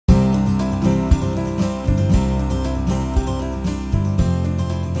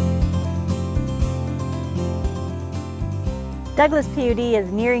Douglas PUD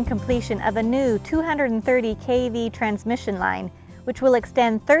is nearing completion of a new 230 kV transmission line, which will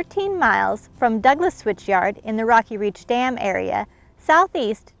extend 13 miles from Douglas Switchyard in the Rocky Reach Dam area,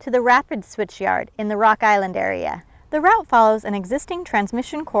 southeast to the Rapids Switchyard in the Rock Island area. The route follows an existing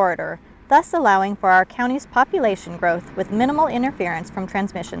transmission corridor, thus allowing for our county's population growth with minimal interference from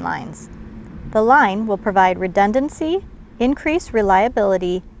transmission lines. The line will provide redundancy, increase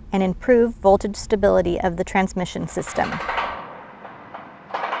reliability, and improve voltage stability of the transmission system.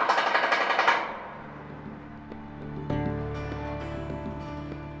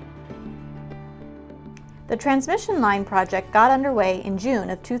 The transmission line project got underway in June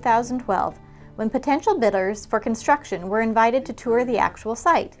of 2012 when potential bidders for construction were invited to tour the actual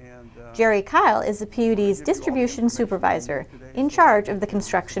site. Jerry Kyle is the PUD's distribution supervisor in charge of the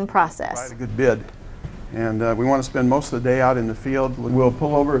construction process. A good bid, and we want to spend most of the day out in the field. We'll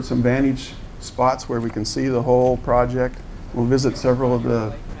pull over at some vantage spots where we can see the whole project. We'll visit several of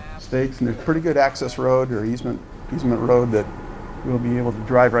the stakes, and there's a pretty good access road or easement road that we'll be able to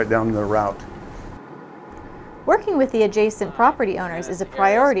drive right down the route. Working with the adjacent property owners is a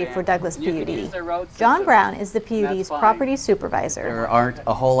priority for Douglas PUD. John Brown is the PUD's property supervisor. There aren't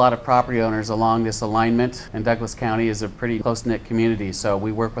a whole lot of property owners along this alignment, and Douglas County is a pretty close-knit community, so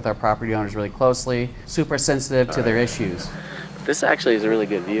we work with our property owners really closely, super sensitive to their issues. This actually is a really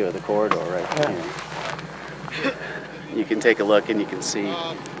good view of the corridor right here. You can take a look and you can see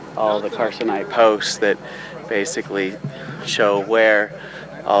all the Carcinite posts that basically show where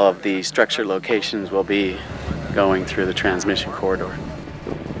all of the structure locations will be going through the transmission corridor.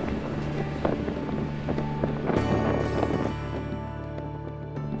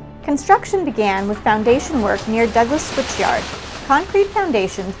 Construction began with foundation work near Douglas Switchyard. Concrete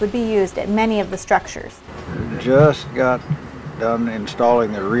foundations would be used at many of the structures. Just got done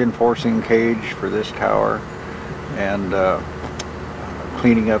installing the reinforcing cage for this tower and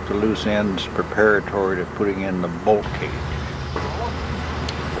cleaning up the loose ends preparatory to putting in the bolt cage.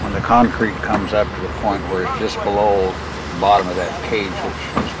 When the concrete comes up to the point where it's just below the bottom of that cage,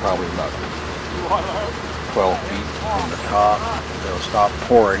 which is probably about 12 feet from the top, they'll stop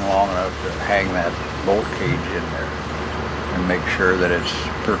pouring long enough to hang that bolt cage in there and make sure that it's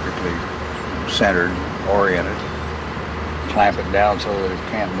perfectly centered, oriented. Clamp it down so that it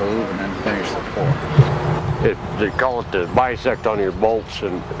can't move, and then finish the pour. They call it the bisect on your bolts,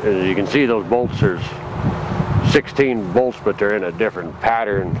 and as you can see, those bolts, there's 16 bolts, but they're in a different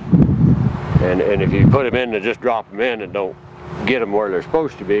pattern, and if you put them in and just drop them in and don't get them where they're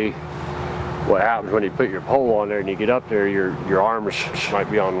supposed to be, what happens when you put your pole on there and you get up there, your arms might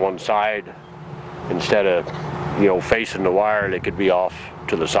be on one side instead of, you know, facing the wire. They could be off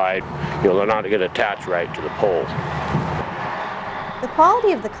to the side. You know, they're not going to attach right to the pole. The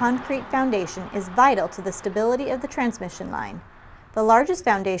quality of the concrete foundation is vital to the stability of the transmission line. The largest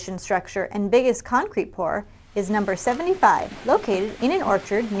foundation structure and biggest concrete pour is number 75, located in an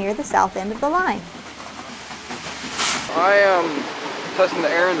orchard near the south end of the line. I am testing the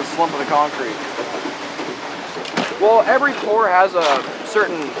air in the slump of the concrete. Well, every pour has a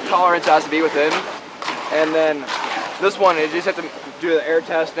certain tolerance it has to be within, and then this one, you just have to do the air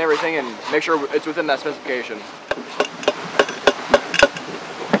test and everything and make sure it's within that specification.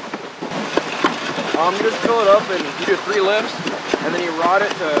 You just fill it up and you do 3 lifts, and then you rod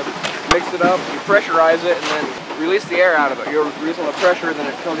it to mix it up, you pressurize it, and then release the air out of it. You're releasing the pressure, and then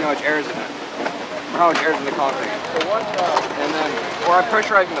it tells you how much air is in it, or how much air is in the concrete. So and then, or I'm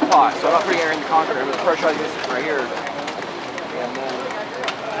pressurizing the pot, so I'm not putting air in the concrete, I'm just pressurizing this right here. And then,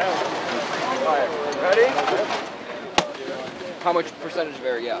 alright, ready? How much percentage of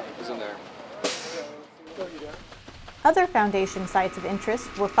air, is in there. Other foundation sites of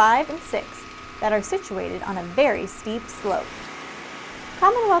interest were 5 and 6 that are situated on a very steep slope.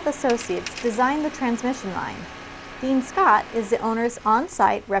 Commonwealth Associates designed the transmission line. Dean Scott is the owner's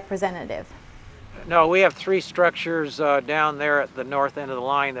on-site representative. No, we have 3 structures down there at the north end of the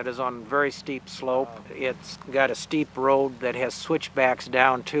line that is on a very steep slope. It's got a steep road that has switchbacks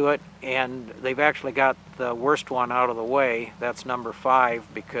down to it, and they've actually got the worst one out of the way. That's number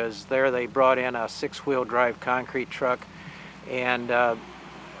 5, because there they brought in a 6-wheel drive concrete truck, and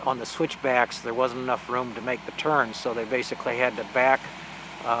on the switchbacks there wasn't enough room to make the turn, so they basically had to back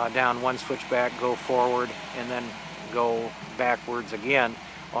down one switchback, go forward, and then go backwards again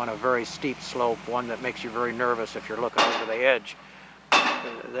on a very steep slope, one that makes you very nervous if you're looking over the edge.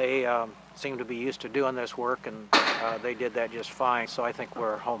 They seem to be used to doing this work, and they did that just fine, so I think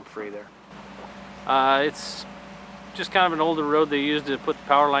we're home free there. It's just kind of an older road they used to put the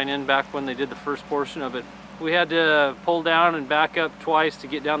power line in back when they did the first portion of it. We had to pull down and back up twice to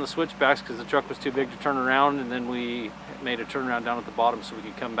get down the switchbacks because the truck was too big to turn around, and then we made a turnaround down at the bottom so we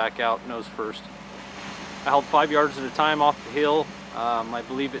could come back out nose first. I held 5 yards at a time off the hill. I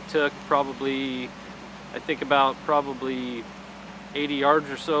believe it took probably 80 yards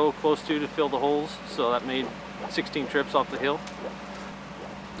or so, close to fill the holes. So that made 16 trips off the hill.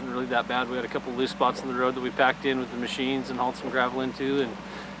 It wasn't really that bad. We had a couple loose spots in the road that we packed in with the machines and hauled some gravel into and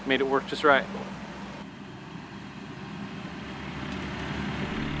made it work just right.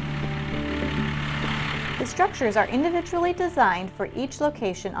 The structures are individually designed for each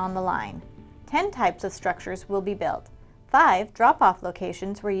location on the line. 10 types of structures will be built. 5 drop-off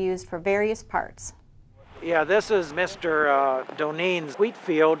locations were used for various parts. Yeah, this is Mr. Doneen's wheat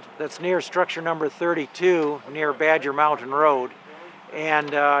field that's near structure number 32 near Badger Mountain Road. And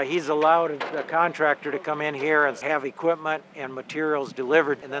he's allowed the contractor to come in here and have equipment and materials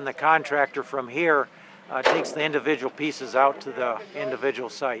delivered. And then the contractor from here takes the individual pieces out to the individual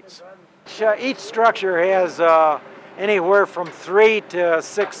sites. Each structure has anywhere from 3 to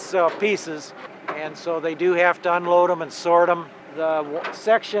 6 pieces. And so they do have to unload them and sort them. The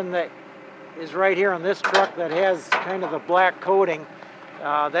section that is right here on this truck that has kind of a black coating,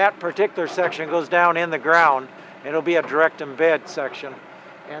 that particular section goes down in the ground. It'll be a direct embed section.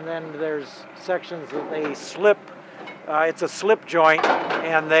 And then there's sections that they slip, it's a slip joint,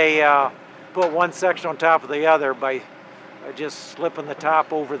 and they put one section on top of the other by just slipping the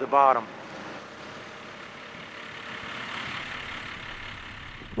top over the bottom.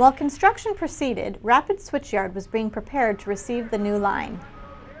 While construction proceeded, Rapid Switchyard was being prepared to receive the new line.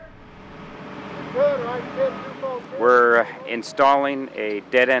 We're installing a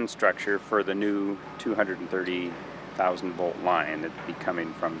dead-end structure for the new 230,000 volt line that'll be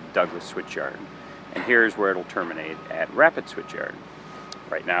coming from Douglas Switchyard. And here's where it'll terminate, at Rapid Switchyard.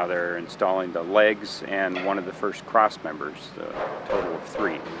 Right now they're installing the legs and one of the first cross members, a total of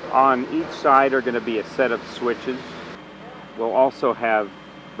 3. On each side are going to be a set of switches. We'll also have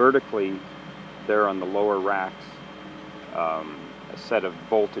vertically there on the lower racks a set of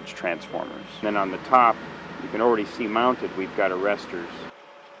voltage transformers. And then on the top, you can already see mounted, we've got arresters.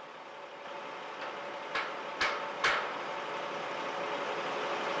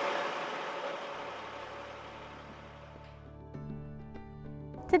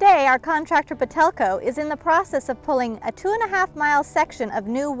 Today, our contractor Patelco is in the process of pulling a 2.5-mile section of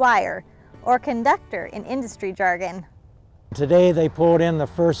new wire, or conductor in industry jargon. Today they pulled in the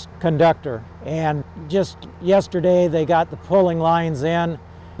first conductor, and just yesterday they got the pulling lines in.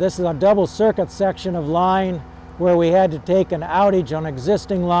 This is a double circuit section of line where we had to take an outage on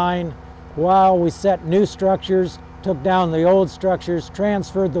existing line while we set new structures, took down the old structures,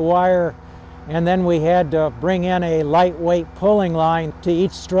 transferred the wire, and then we had to bring in a lightweight pulling line to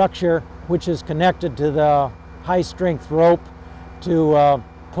each structure, which is connected to the high-strength rope to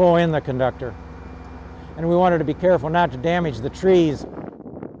pull in the conductor. And we wanted to be careful not to damage the trees.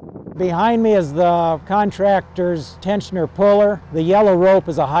 Behind me is the contractor's tensioner puller. The yellow rope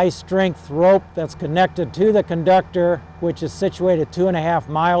is a high-strength rope that's connected to the conductor, which is situated 2.5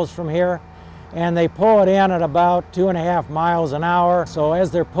 miles from here. And they pull it in at about 2.5 miles an hour. So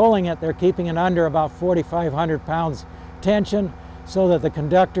as they're pulling it, they're keeping it under about 4,500 pounds tension so that the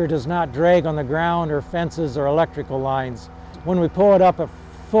conductor does not drag on the ground or fences or electrical lines. When we pull it up at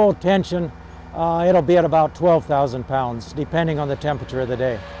full tension, it'll be at about 12,000 pounds, depending on the temperature of the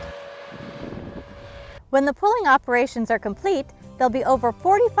day. When the pulling operations are complete, there'll be over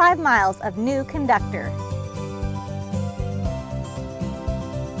 45 miles of new conductor.